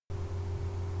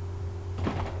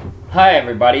Hi,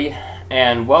 everybody,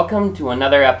 and welcome to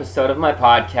another episode of my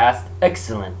podcast,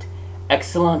 Excellent,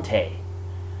 Exellante.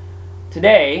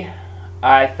 Today,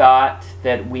 I thought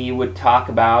that we would talk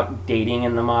about dating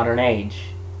in the modern age.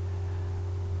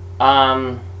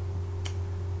 Nah,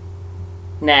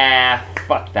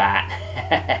 fuck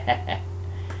that.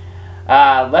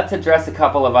 Let's address a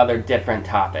couple of other different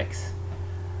topics.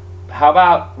 How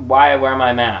about why I wear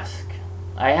my mask?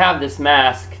 I have this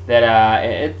mask that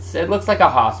it looks like a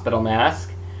hospital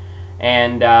mask,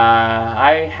 and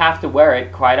I have to wear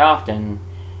it quite often.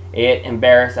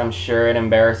 I'm sure it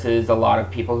embarrasses a lot of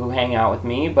people who hang out with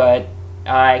me, but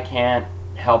I can't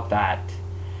help that.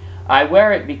 I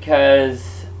wear it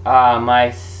because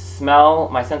my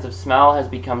sense of smell has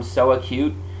become so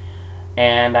acute,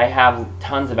 and I have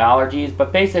tons of allergies,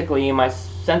 but basically my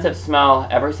sense of smell,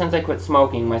 ever since I quit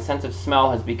smoking, my sense of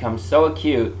smell has become so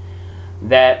acute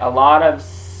that a lot of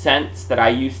scents that I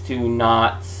used to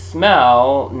not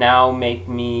smell now make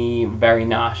me very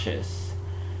nauseous.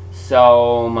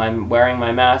 So wearing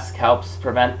my mask helps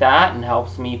prevent that and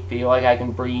helps me feel like I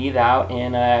can breathe out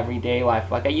in everyday life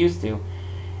like I used to.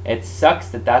 It sucks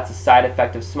that that's a side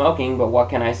effect of smoking, but what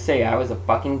can I say? I was a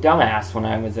fucking dumbass when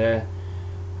I was a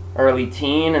early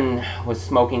teen and was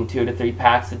smoking 2 to 3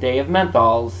 packs a day of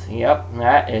menthols. Yep,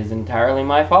 that is entirely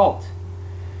my fault.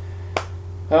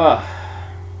 Ugh.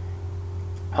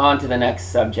 On to the next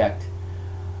subject.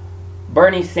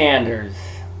 Bernie Sanders.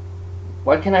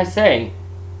 What can I say?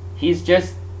 He's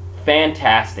just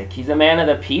fantastic. He's a man of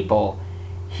the people.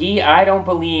 I don't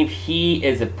believe he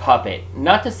is a puppet.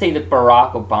 Not to say that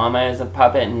Barack Obama is a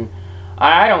puppet, and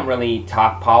I don't really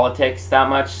talk politics that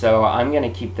much, so I'm going to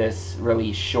keep this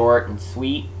really short and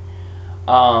sweet.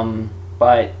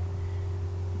 But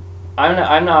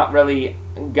I'm not really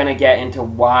going to get into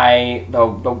why, the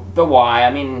why.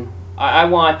 I mean, I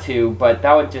want to, but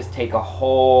that would just take a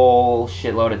whole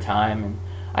shitload of time, and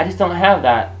I just don't have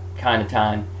that kind of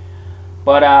time.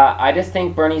 But I just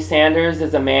think Bernie Sanders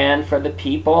is a man for the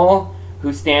people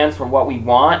who stands for what we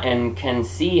want and can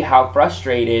see how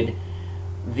frustrated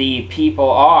the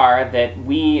people are that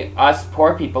us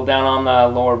poor people down on the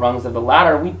lower rungs of the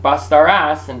ladder, we bust our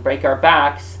ass and break our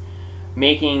backs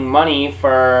making money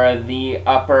for the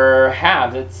upper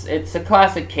haves. It's a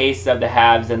classic case of the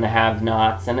haves and the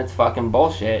have-nots, and it's fucking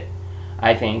bullshit,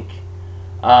 I think.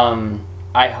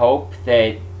 I hope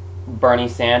that Bernie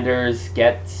Sanders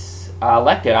gets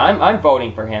elected. I'm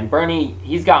voting for him. Bernie,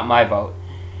 he's got my vote.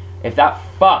 If that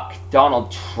fuck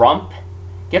Donald Trump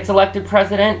gets elected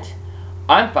president,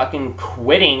 I'm fucking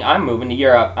quitting. I'm moving to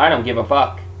Europe. I don't give a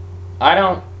fuck.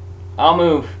 I'll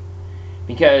move.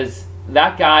 Because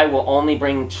that guy will only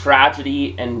bring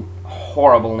tragedy and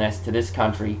horribleness to this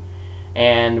country.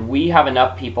 And we have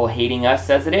enough people hating us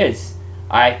as it is.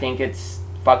 I think it's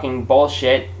fucking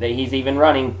bullshit that he's even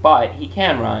running, but he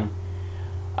can run.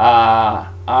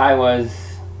 I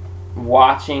was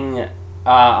watching,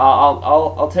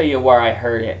 I'll tell you where I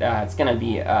heard it. It's going to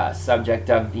be a subject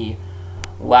of the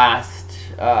last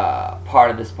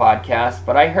part of this podcast.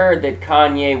 But I heard that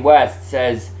Kanye West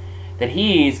says that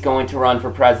he's going to run for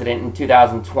president in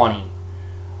 2020,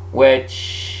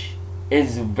 which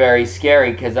is very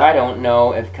scary because I don't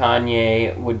know if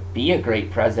Kanye would be a great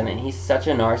president. He's such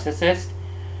a narcissist.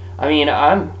 I mean,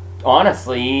 I'm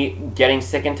honestly getting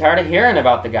sick and tired of hearing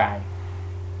about the guy.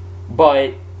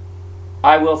 But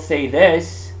I will say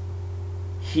this,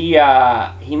 he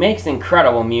makes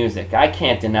incredible music. I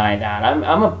can't deny that.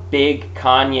 I'm a big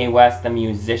Kanye West the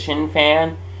musician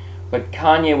fan. But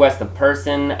Kanye West, the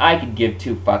person, I could give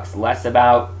 2 fucks less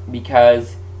about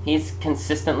because he's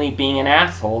consistently being an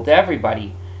asshole to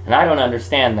everybody. And I don't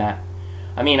understand that.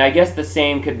 I mean, I guess the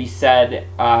same could be said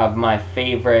of my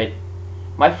favorite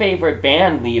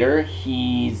band leader.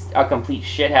 He's a complete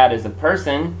shithead as a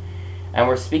person. And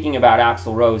we're speaking about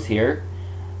Axl Rose here,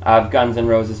 of Guns N'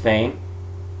 Roses fame.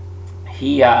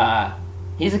 He's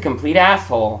a complete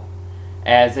asshole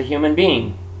as a human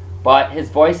being. But his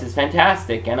voice is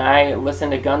fantastic, and I listen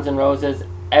to Guns N' Roses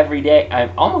every day.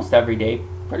 Almost every day,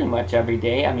 pretty much every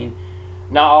day. I mean,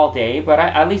 not all day, but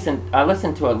I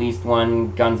listen to at least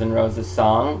one Guns N' Roses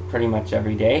song pretty much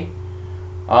every day.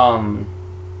 Yeah,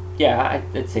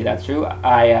 I'd say that's true.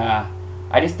 I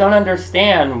just don't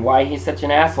understand why he's such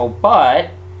an asshole. But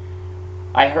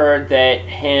I heard that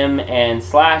him and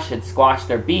Slash had squashed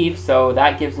their beef, so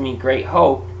that gives me great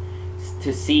hope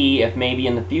to see if maybe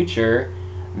in the future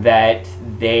that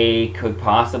they could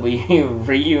possibly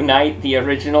reunite the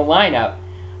original lineup.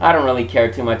 I don't really care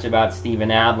too much about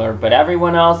Steven Adler, but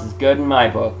everyone else is good in my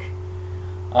book.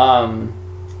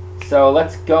 So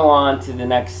let's go on to the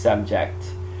next subject.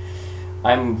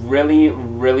 I'm really,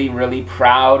 really, really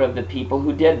proud of the people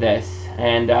who did this.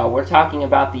 And we're talking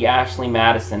about the Ashley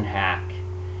Madison hack.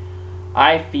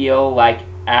 I feel like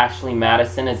Ashley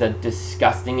Madison is a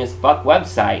disgusting as fuck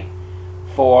website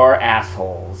for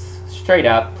assholes. Straight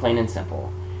up, plain and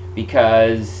simple.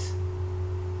 Because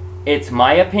it's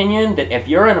my opinion that if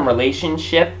you're in a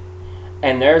relationship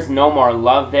and there's no more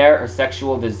love there or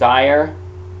sexual desire,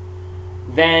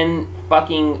 then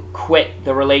fucking quit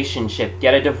the relationship.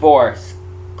 Get a divorce.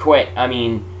 Quit. I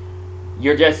mean,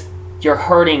 you're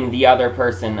hurting the other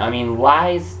person. I mean,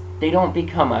 lies, they don't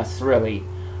become us, really.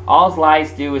 All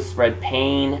lies do is spread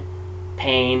pain,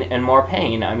 and more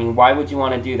pain. I mean, why would you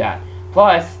want to do that?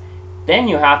 Plus, then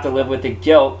you have to live with the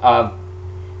guilt of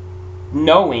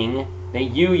knowing that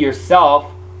you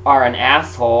yourself are an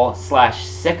asshole /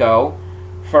 sicko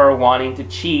for wanting to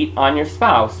cheat on your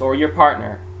spouse or your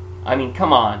partner. I mean,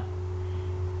 come on.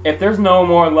 If there's no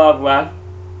more love left,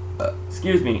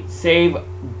 save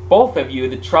both of you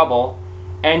the trouble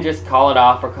and just call it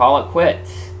off or call it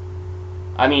quits.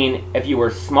 I mean, if you were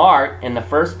smart in the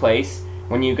first place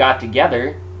when you got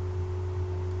together,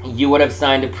 you would have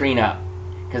signed a prenup.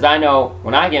 Because I know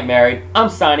when I get married, I'm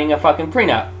signing a fucking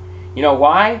prenup. You know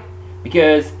why?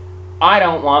 Because I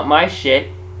don't want my shit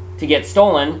to get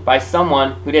stolen by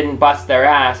someone who didn't bust their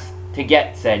ass to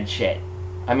get said shit.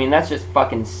 I mean, that's just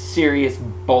fucking serious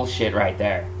bullshit right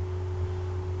there.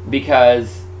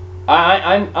 Because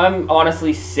I'm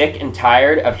honestly sick and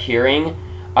tired of hearing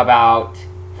about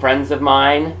friends of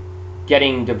mine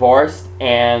getting divorced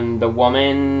and the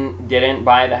woman didn't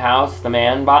buy the house, the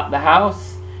man bought the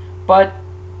house, but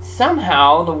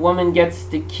somehow the woman gets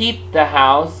to keep the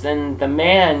house and the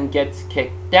man gets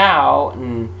kicked out,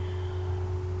 and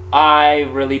I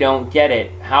really don't get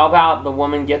it. How about the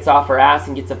woman gets off her ass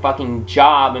and gets a fucking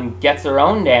job and gets her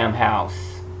own damn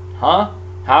house? Huh?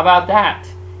 How about that?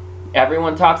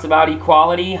 Everyone talks about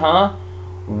equality, huh?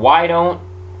 Why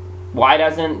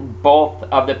doesn't both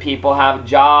of the people have a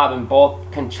job and both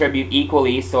contribute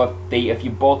equally? So if you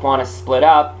both want to split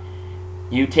up,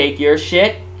 you take your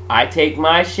shit, I take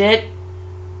my shit,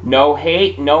 no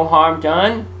hate, no harm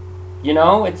done,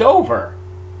 it's over.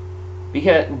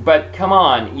 But come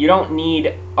on, you don't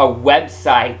need a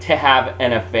website to have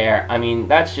an affair. I mean,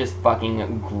 that's just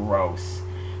fucking gross.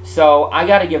 So I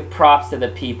gotta give props to the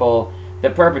people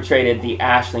that perpetrated the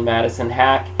Ashley Madison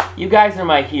hack. You guys are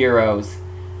my heroes.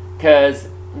 Because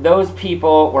those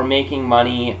people were making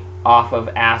money off of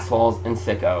assholes and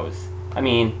sickos. I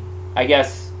mean, I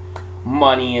guess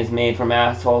money is made from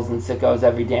assholes and sickos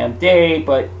every damn day,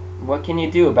 but what can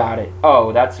you do about it?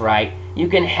 Oh, that's right. You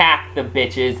can hack the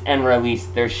bitches and release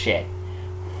their shit.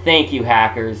 Thank you,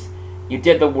 hackers. You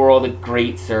did the world a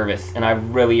great service, and I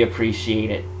really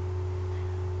appreciate it.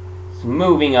 So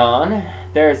moving on,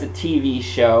 there's a TV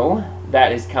show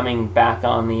that is coming back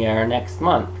on the air next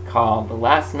month called The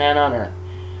Last Man on Earth.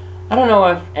 I don't know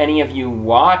if any of you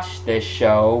watch this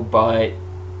show, but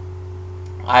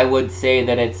I would say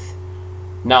that it's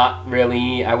not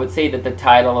really. I would say that the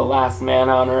title The Last Man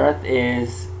on Earth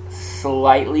is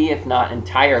slightly, if not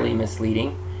entirely,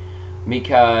 misleading,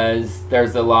 because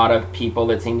there's a lot of people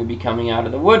that seem to be coming out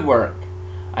of the woodwork.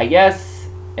 I guess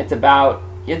it's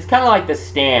kind of like The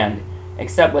Stand,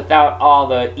 except without all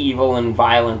the evil and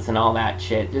violence and all that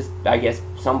shit. Just, I guess,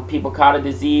 some people caught a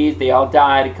disease, they all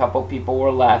died, a couple people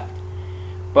were left.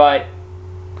 But,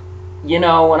 when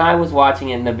I was watching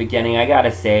it in the beginning, I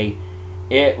gotta say,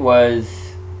 it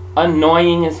was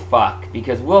annoying as fuck,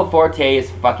 because Will Forte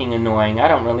is fucking annoying. I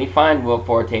don't really find Will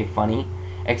Forte funny,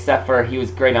 except for he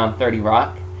was great on 30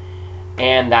 Rock.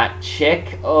 And that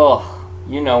chick,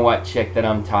 you know what chick that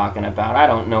I'm talking about. I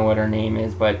don't know what her name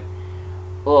is, but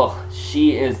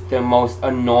she is the most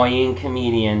annoying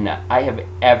comedian I have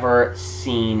ever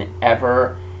seen,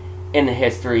 ever in the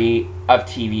history of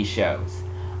TV shows.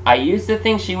 I used to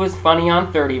think she was funny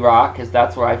on 30 Rock, because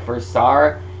that's where I first saw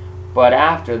her, but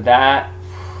after that,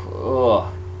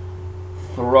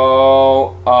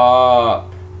 throw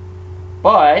up.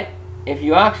 But if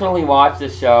you actually watch the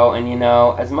show, and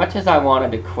as much as I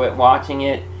wanted to quit watching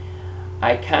it,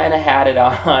 I kind of had it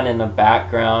on in the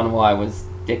background while I was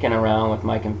dicking around with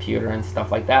my computer and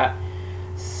stuff like that.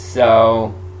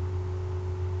 So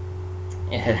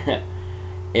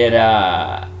it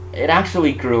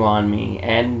actually grew on me,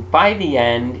 and by the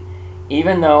end,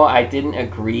 even though I didn't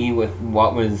agree with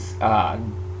what was about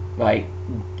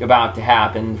to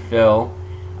happen, Phil,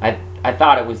 I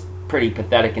thought it was pretty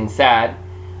pathetic and sad.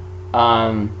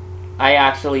 I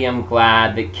actually am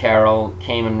glad that Carol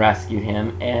came and rescued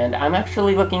him, and I'm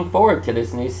actually looking forward to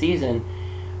this new season,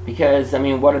 because,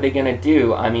 what are they going to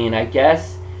do? I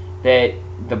guess that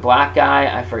the black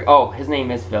guy, I forget. Oh, his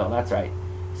name is Phil. That's right.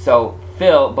 So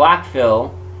Black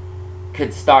Phil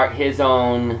could start his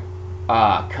own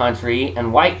country,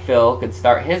 and White Phil could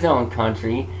start his own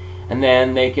country, and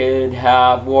then they could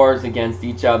have wars against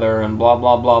each other and blah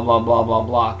blah blah blah blah blah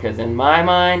blah. Because in my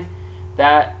mind,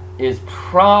 that is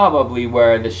probably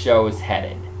where the show is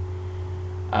headed.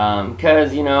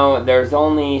 Because, there's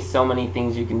only so many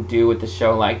things you can do with the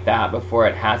show like that before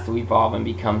it has to evolve and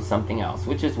become something else,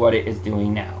 which is what it is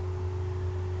doing now.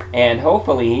 And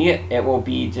hopefully it will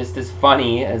be just as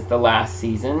funny as the last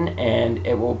season, and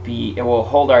it will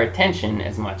hold our attention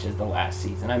as much as the last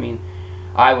season. I mean,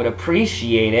 I would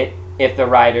appreciate it if the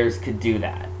writers could do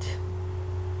that.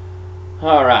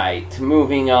 Alright,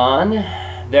 moving on.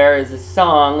 There is a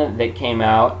song that came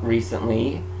out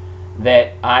recently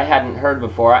that I hadn't heard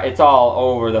before. It's all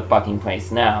over the fucking place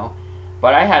now.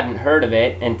 But I hadn't heard of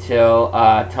it until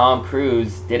Tom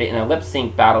Cruise did it in a lip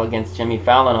sync battle against Jimmy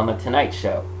Fallon on The Tonight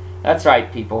Show. That's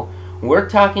right, people. We're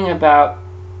talking about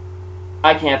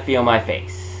I Can't Feel My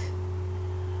Face.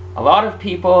 A lot of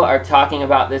people are talking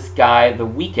about this guy, The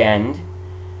Weeknd,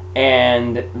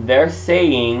 and they're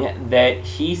saying that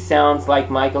he sounds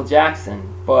like Michael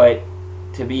Jackson. But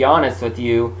to be honest with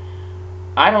you,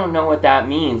 I don't know what that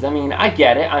means. I mean, I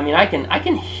get it. I mean, I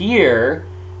can hear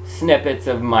snippets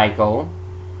of Michael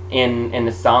in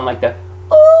the song, like the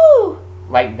ooh,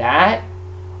 like that.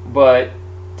 But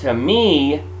to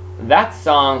me, that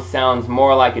song sounds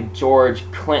more like a George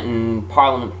Clinton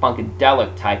Parliament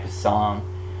Funkadelic type of song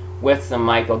with some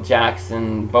Michael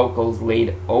Jackson vocals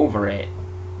laid over it.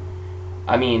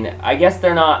 I mean, I guess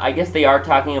they're not. I guess they are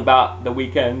talking about The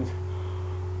Weeknd's.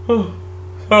 The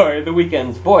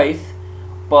Weeknd's voice.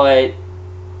 But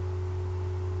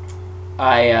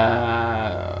I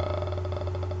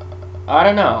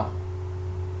don't know.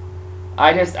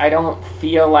 I don't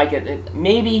feel like it.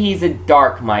 Maybe he's a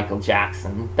dark Michael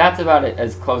Jackson. That's about it,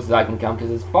 as close as I can come.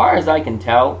 Because as far as I can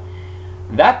tell,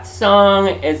 that song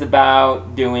is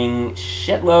about doing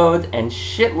shitloads and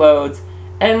shitloads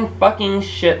and fucking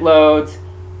shitloads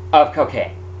of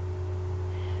cocaine.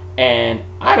 And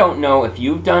I don't know if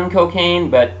you've done cocaine,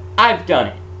 but I've done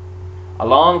it. A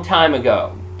long time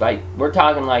ago. Like, we're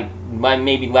talking like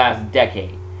maybe last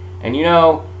decade. And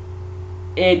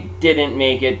it didn't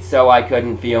make it so I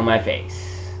couldn't feel my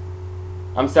face.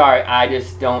 I'm sorry, I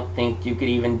just don't think you could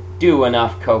even do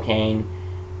enough cocaine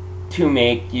to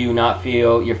make you not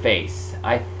feel your face.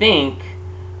 I think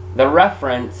the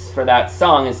reference for that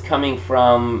song is coming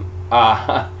from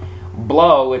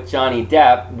Blow with Johnny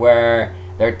Depp, where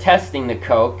they're testing the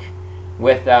coke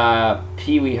with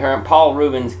Paul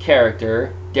Rubens'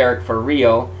 character, Derek For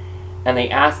Real, and they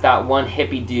asked that one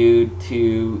hippie dude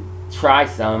to try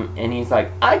some, and he's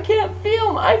like, I can't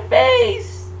feel my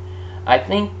face. I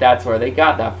think that's where they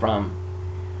got that from.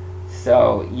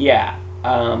 So, yeah,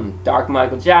 dark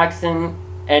Michael Jackson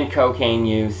and cocaine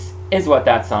use is what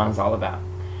that song's all about.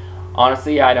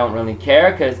 Honestly, I don't really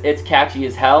care, because it's catchy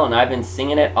as hell, and I've been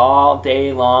singing it all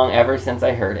day long ever since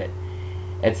I heard it.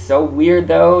 It's so weird,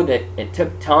 though, that it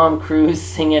took Tom Cruise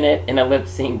singing it in a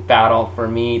lip-sync battle for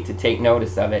me to take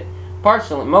notice of it.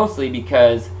 Mostly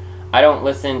because I don't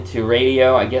listen to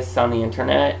radio, I guess, on the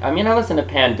internet. I mean, I listen to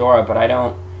Pandora, but I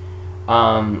don't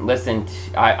listen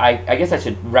to... I guess I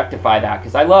should rectify that,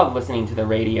 because I love listening to the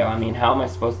radio. I mean, how am I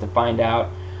supposed to find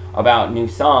out about new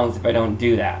songs if I don't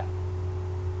do that?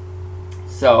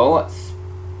 So,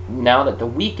 now that The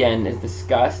Weeknd is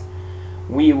discussed,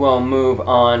 we will move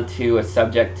on to a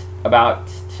subject about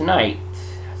tonight.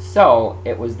 So,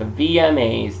 it was the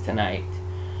VMAs tonight.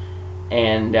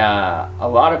 And a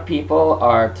lot of people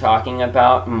are talking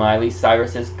about Miley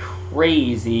Cyrus's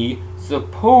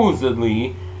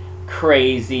supposedly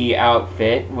crazy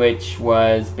outfit, which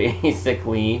was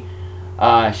basically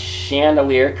a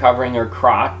chandelier covering her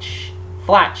crotch.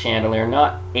 Flat chandelier,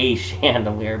 not a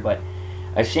chandelier, but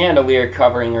a chandelier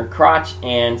covering her crotch,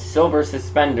 and silver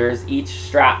suspenders, each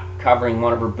strap covering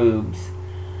one of her boobs.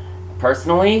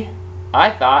 Personally, I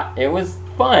thought it was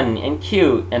fun and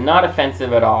cute and not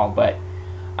offensive at all, but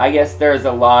I guess there's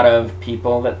a lot of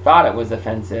people that thought it was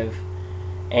offensive.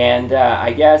 And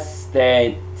I guess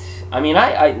that, I mean,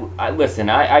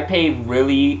 I pay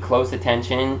really close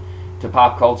attention to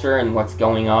pop culture and what's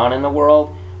going on in the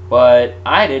world, but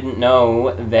I didn't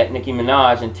know that Nicki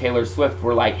Minaj and Taylor Swift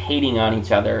were like hating on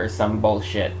each other or some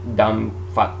bullshit, dumb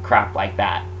fuck crap like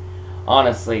that.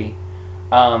 Honestly,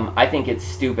 I think it's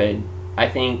stupid. I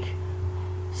think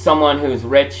someone who's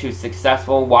rich, who's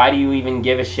successful, why do you even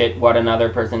give a shit what another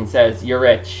person says? You're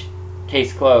rich.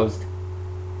 Case closed.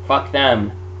 Fuck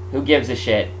them. Who gives a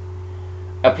shit?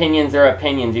 Opinions are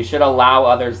opinions. You should allow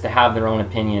others to have their own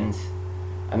opinions.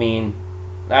 I mean,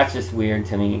 that's just weird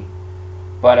to me.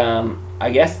 But I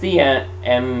guess the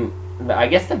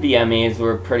VMAs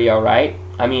were pretty alright.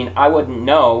 I mean, I wouldn't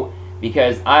know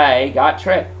because I got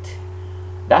tricked.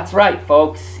 That's right,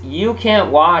 folks. You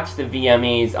can't watch the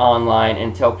VMAs online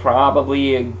until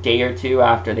probably a day or two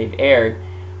after they've aired,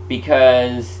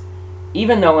 because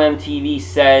even though MTV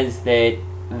says that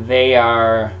they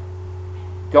are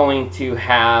going to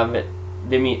have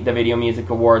the Video Music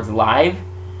Awards live,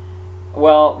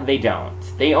 well, they don't.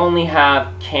 They only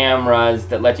have cameras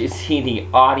that let you see the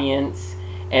audience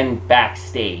and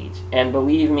backstage. And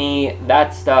believe me,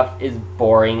 that stuff is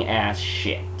boring as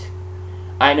shit.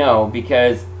 I know,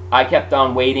 because I kept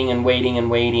on waiting and waiting and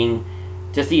waiting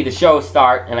to see the show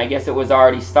start, and I guess it was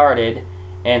already started,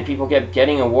 and people kept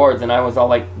getting awards, and I was all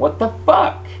like, what the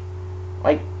fuck?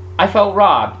 Like, I felt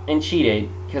robbed and cheated,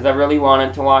 because I really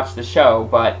wanted to watch the show,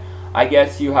 but I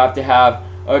guess you have to have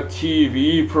a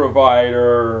TV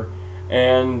provider,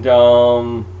 and,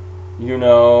 you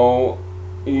know,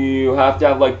 you have to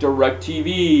have, like,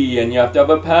 DirecTV, and you have to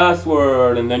have a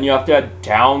password, and then you have to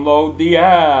download the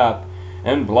app,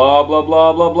 and blah, blah,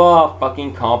 blah, blah, blah.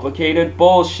 Fucking complicated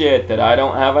bullshit that I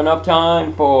don't have enough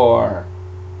time for.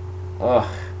 Ugh.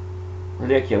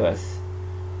 Ridiculous.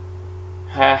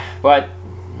 But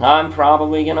I'm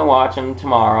probably gonna watch them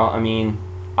tomorrow. I mean,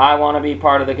 I want to be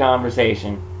part of the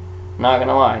conversation. Not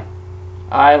gonna lie.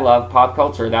 I love pop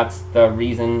culture. That's the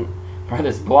reason for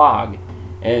this blog,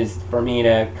 is for me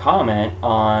to comment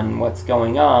on what's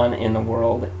going on in the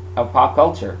world of pop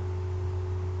culture.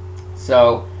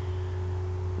 So,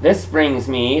 this brings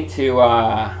me to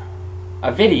a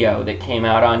video that came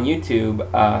out on YouTube,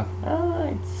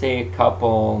 I'd say a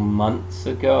couple months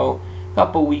ago, a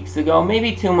couple weeks ago,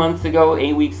 maybe 2 months ago,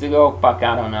 8 weeks ago, fuck,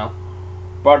 I don't know.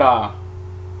 But,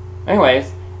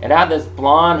 anyways, it had this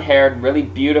blonde-haired, really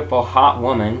beautiful, hot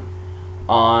woman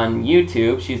on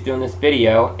YouTube. She's doing this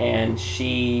video, and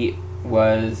she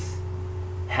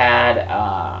had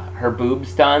her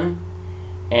boobs done.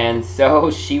 And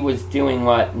so she was doing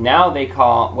what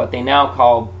they now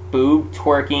call boob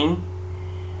twerking.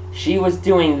 She was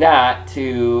doing that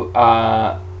to,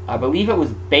 I believe it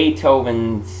was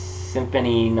Beethoven's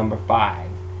Symphony No. 5.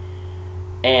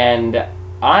 And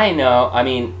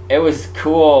it was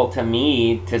cool to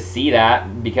me to see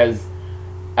that, because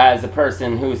as a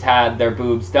person who's had their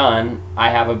boobs done, I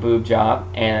have a boob job,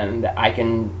 and I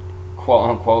can,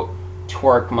 quote-unquote,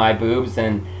 twerk my boobs,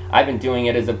 and I've been doing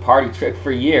it as a party trick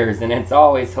for years, and it's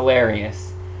always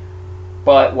hilarious.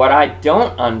 But what I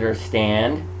don't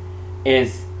understand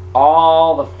is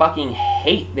all the fucking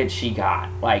hate that she got.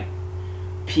 Like,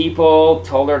 people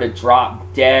told her to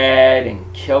drop dead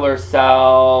and kill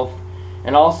herself,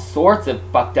 and all sorts of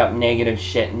fucked up negative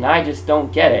shit, and I just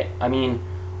don't get it. I mean,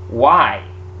 why?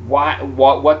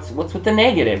 What's with the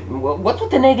negative? What's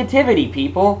with the negativity,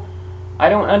 people? I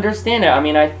don't understand it. I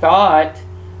mean, I thought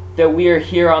that we are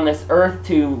here on this earth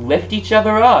to lift each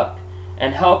other up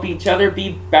and help each other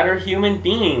be better human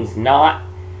beings, not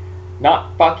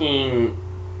fucking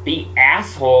be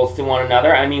assholes to one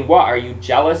another. I mean, what, are you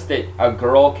jealous that a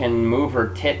girl can move her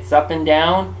tits up and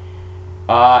down?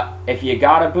 If you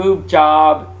got a boob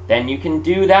job, then you can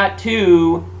do that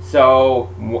too. So,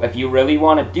 if you really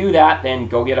want to do that, then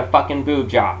go get a fucking boob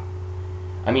job.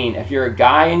 I mean, if you're a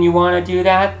guy and you want to do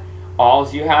that,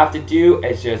 all you have to do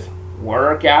is just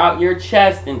work out your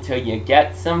chest until you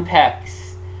get some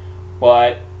pecs.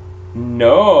 But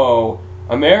no,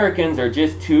 Americans are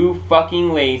just too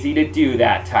fucking lazy to do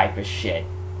that type of shit.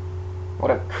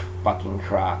 What a fucking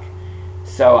crock.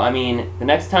 So, I mean, the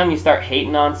next time you start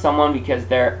hating on someone because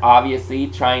they're obviously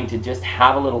trying to just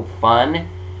have a little fun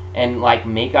and, like,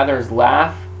 make others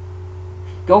laugh,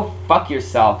 go fuck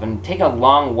yourself and take a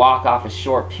long walk off a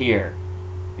short pier.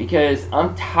 Because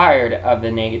I'm tired of the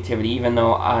negativity, even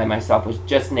though I myself was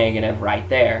just negative right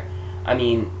there. I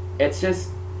mean, it's just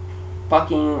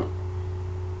fucking...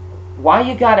 Why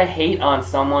you gotta hate on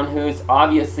someone who's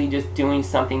obviously just doing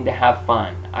something to have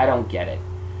fun? I don't get it.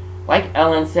 Like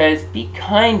Ellen says, be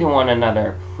kind to one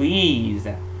another, please.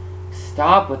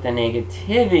 Stop with the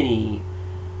negativity.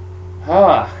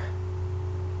 Ugh.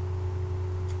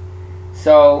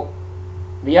 So,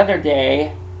 the other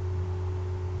day,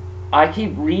 I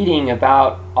keep reading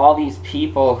about all these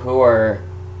people who are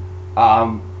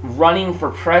running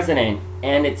for president,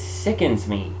 and it sickens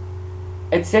me.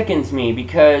 It sickens me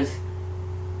because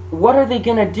what are they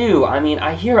gonna do? I mean,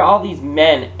 I hear all these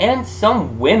men and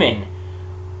some women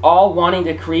all wanting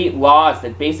to create laws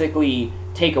that basically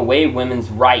take away women's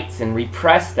rights and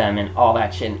repress them and all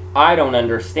that shit. And I don't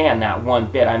understand that one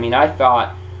bit. I mean, I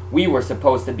thought we were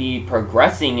supposed to be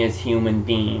progressing as human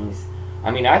beings.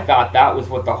 I mean, I thought that was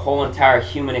what the whole entire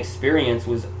human experience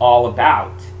was all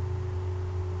about.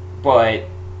 But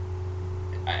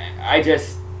I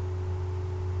just...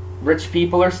 Rich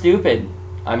people are stupid.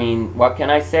 I mean, what can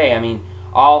I say? I mean,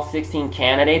 all 16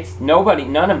 candidates,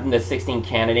 none of the 16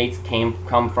 candidates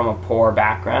come from a poor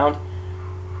background.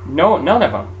 No, none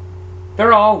of them.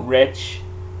 They're all rich.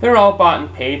 They're all bought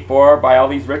and paid for by all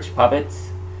these rich puppets.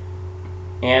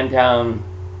 And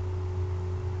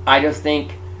I just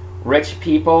think rich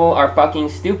people are fucking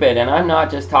stupid. And I'm not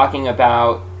just talking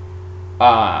about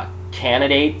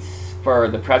candidates for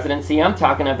the presidency. I'm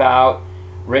talking about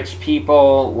rich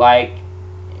people like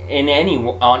in any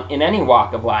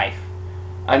walk of life.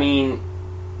 I mean,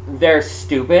 they're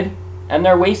stupid and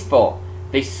they're wasteful.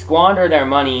 They squander their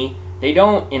money. They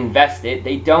don't invest it.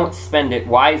 They don't spend it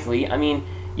wisely. I mean,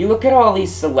 you look at all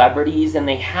these celebrities and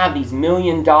they have these $1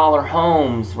 million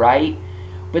homes, right?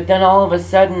 But then all of a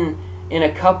sudden, in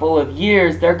a couple of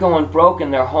years, they're going broke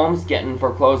and their home's getting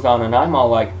foreclosed on. And I'm all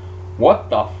like, what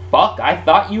the fuck? I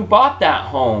thought you bought that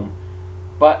home.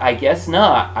 But I guess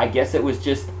not. I guess it was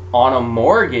just on a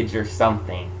mortgage or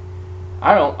something.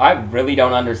 I really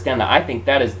don't understand that. I think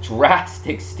that is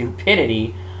drastic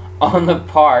stupidity on the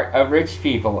part of rich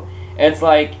people. It's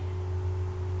like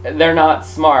they're not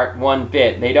smart one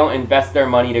bit. They don't invest their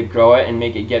money to grow it and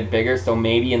make it get bigger, so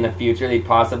maybe in the future they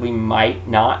possibly might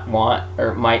not want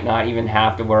or might not even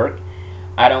have to work.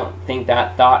 I don't think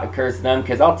that thought occurs to them,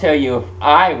 because I'll tell you, if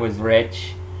I was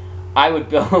rich, I would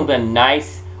build a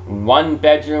nice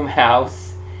 1-bedroom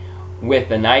house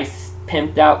with a nice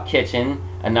pimped out kitchen,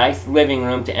 a nice living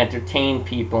room to entertain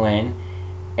people in,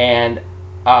 and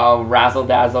a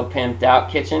razzle-dazzle pimped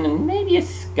out kitchen, and maybe a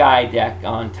sky deck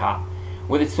on top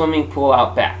with a swimming pool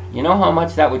out back. You know how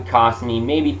much that would cost me?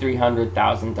 Maybe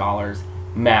 $300,000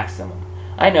 maximum.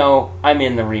 I know I'm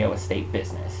in the real estate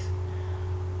business,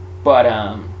 but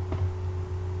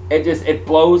it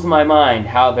blows my mind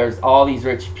how there's all these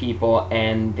rich people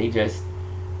and they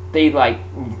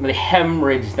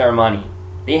hemorrhage their money.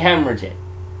 They hemorrhage it.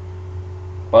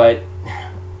 But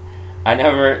I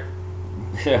never...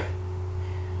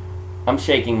 I'm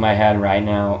shaking my head right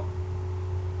now.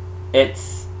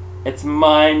 It's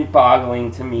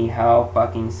mind-boggling to me how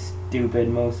fucking stupid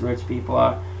most rich people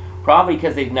are. Probably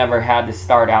because they've never had to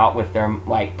start out with their,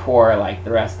 poor like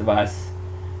the rest of us.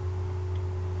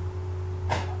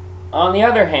 On the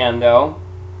other hand, though,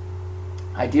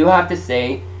 I do have to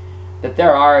say that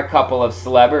there are a couple of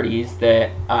celebrities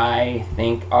that I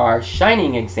think are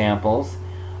shining examples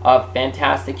of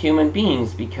fantastic human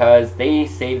beings, because they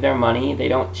save their money, they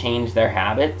don't change their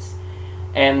habits,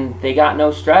 and they got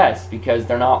no stress because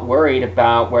they're not worried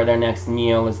about where their next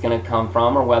meal is going to come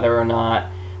from, or whether or not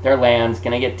their land's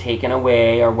going to get taken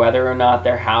away, or whether or not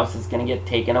their house is going to get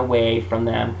taken away from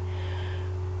them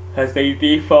as they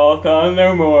default on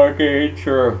their mortgage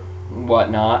or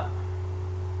whatnot.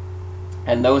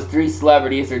 And those three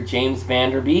celebrities are James Van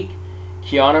Der Beek,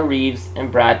 Keanu Reeves,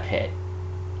 and Brad Pitt.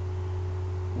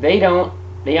 They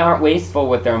aren't wasteful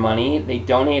with their money. They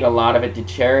donate a lot of it to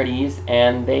charities,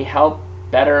 and they help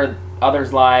better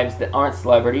others' lives that aren't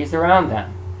celebrities around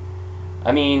them.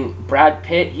 I mean, Brad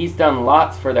Pitt, he's done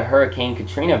lots for the Hurricane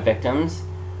Katrina victims.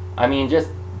 I mean,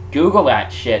 just Google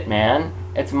that shit, man.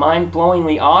 It's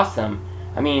mind-blowingly awesome.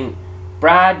 I mean,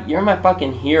 Brad, you're my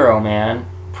fucking hero, man.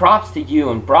 Props to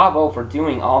you, and bravo for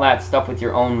doing all that stuff with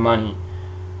your own money.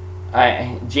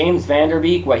 James Van Der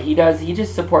Beek, what he does, he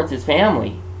just supports his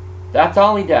family. That's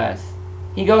all he does.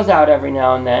 He goes out every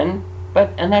now and then,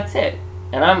 and that's it.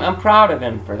 And I'm proud of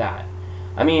him for that.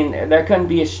 I mean, there couldn't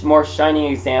be a more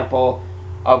shining example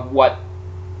of what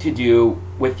to do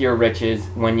with your riches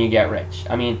when you get rich.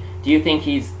 I mean, do you think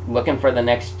he's looking for the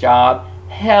next job?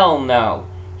 Hell no.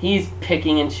 He's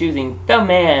picking and choosing. The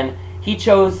man, he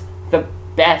chose the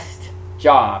best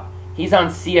job. He's on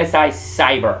CSI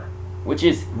Cyber, which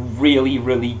is really,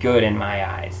 really good in my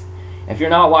eyes. If you're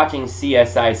not watching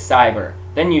CSI Cyber,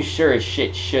 then you sure as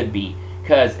shit should be,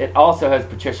 because it also has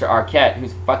Patricia Arquette,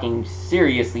 who's fucking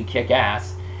seriously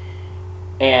kick-ass.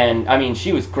 And, I mean,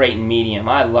 she was great in Medium.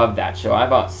 I love that show.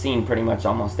 I've seen pretty much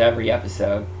almost every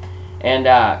episode. And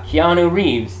Keanu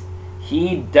Reeves,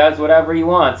 he does whatever he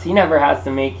wants. He never has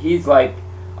to he's like,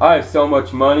 I have so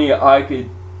much money, I could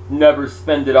never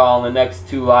spend it all in the next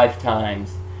 2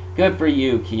 lifetimes. Good for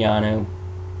you, Keanu.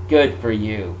 Good for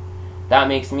you. That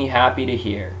makes me happy to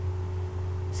hear.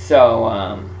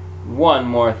 So, one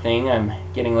more thing. I'm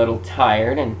getting a little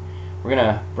tired, and we're going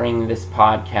to bring this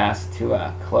podcast to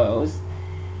a close.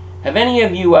 Have any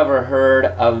of you ever heard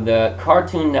of the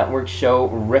Cartoon Network show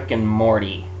Rick and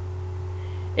Morty?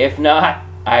 If not,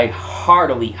 I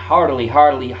heartily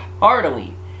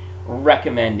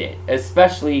recommend it,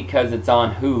 especially because it's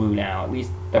on Hulu now. At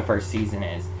least the first season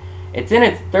is. It's in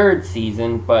its third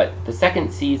season, but the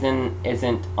second season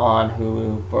isn't on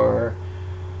Hulu for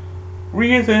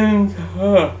reasons.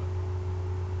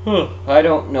 I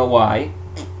don't know why.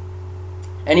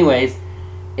 Anyways,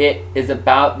 it is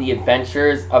about the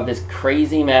adventures of this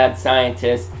crazy mad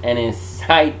scientist and his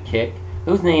sidekick,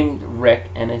 who's named Rick,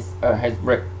 and the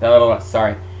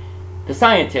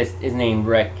scientist is named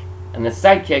Rick, and the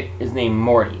sidekick is named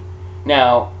Morty.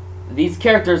 Now, these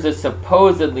characters are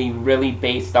supposedly really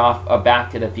based off of Back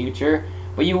to the Future,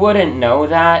 but you wouldn't know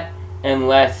that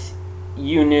unless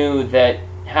you knew that,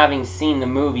 having seen the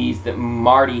movies, that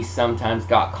Marty sometimes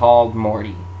got called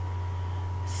Morty.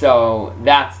 So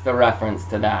that's the reference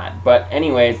to that. But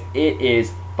anyways, it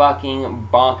is fucking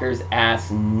bonkers ass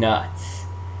nuts.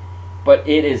 But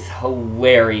it is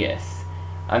hilarious.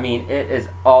 I mean, it is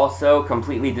also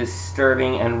completely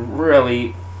disturbing and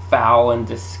really foul and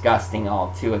disgusting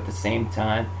all too at the same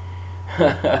time.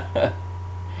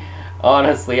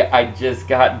 Honestly, I just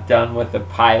got done with the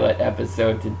pilot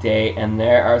episode today, and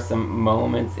there are some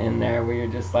moments in there where you're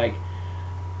just like,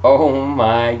 oh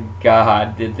my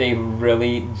god, did they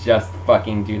really just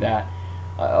fucking do that?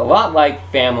 A lot like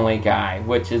Family Guy,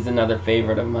 which is another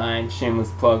favorite of mine.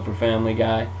 Shameless plug for Family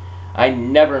Guy. I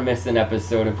never miss an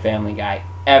episode of Family Guy,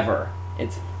 ever.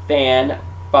 It's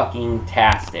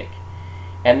fan-fucking-tastic.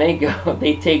 And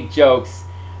they take jokes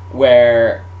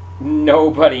where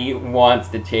nobody wants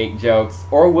to take jokes,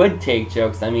 or would take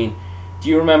jokes. I mean, do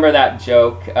you remember that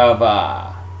joke of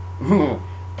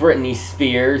Britney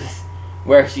Spears,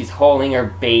 where she's holding her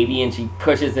baby and she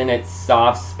pushes in its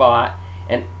soft spot,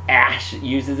 and Ash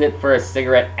uses it for a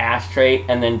cigarette ashtray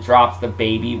and then drops the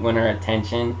baby when her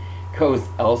attention goes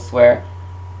elsewhere?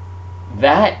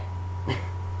 That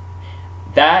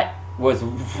was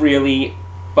really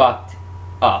fucked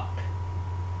up.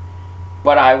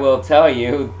 But I will tell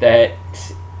you that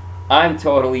I'm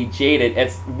totally jaded.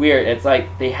 It's weird. It's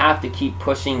like they have to keep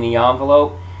pushing the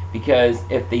envelope, because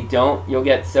if they don't, you'll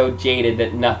get so jaded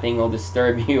that nothing will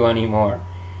disturb you anymore.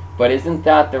 But isn't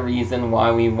that the reason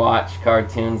why we watch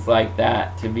cartoons like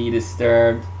that? To be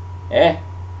disturbed?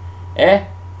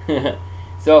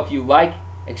 So if you like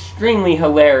extremely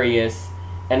hilarious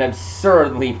and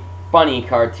absurdly funny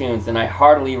cartoons, then I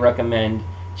heartily recommend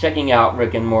checking out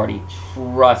Rick and Morty.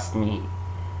 Trust me,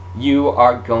 you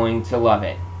are going to love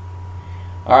it.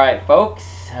 Alright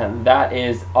folks, that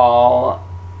is all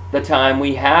the time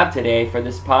we have today for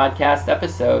this podcast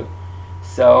episode.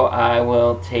 So I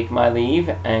will take my leave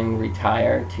and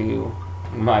retire to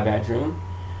my bedroom.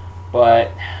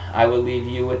 But I will leave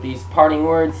you with these parting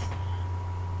words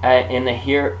let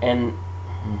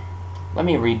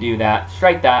me redo that.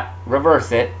 Strike that.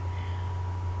 Reverse it.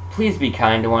 Please be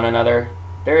kind to one another.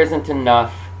 There isn't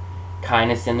enough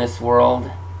kindness in this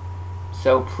world.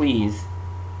 So please,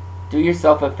 do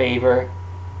yourself a favor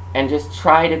and just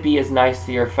try to be as nice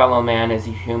to your fellow man as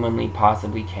you humanly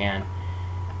possibly can.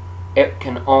 It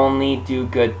can only do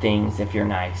good things if you're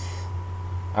nice.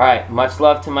 Alright, much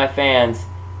love to my fans.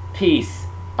 Peace.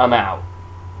 I'm out.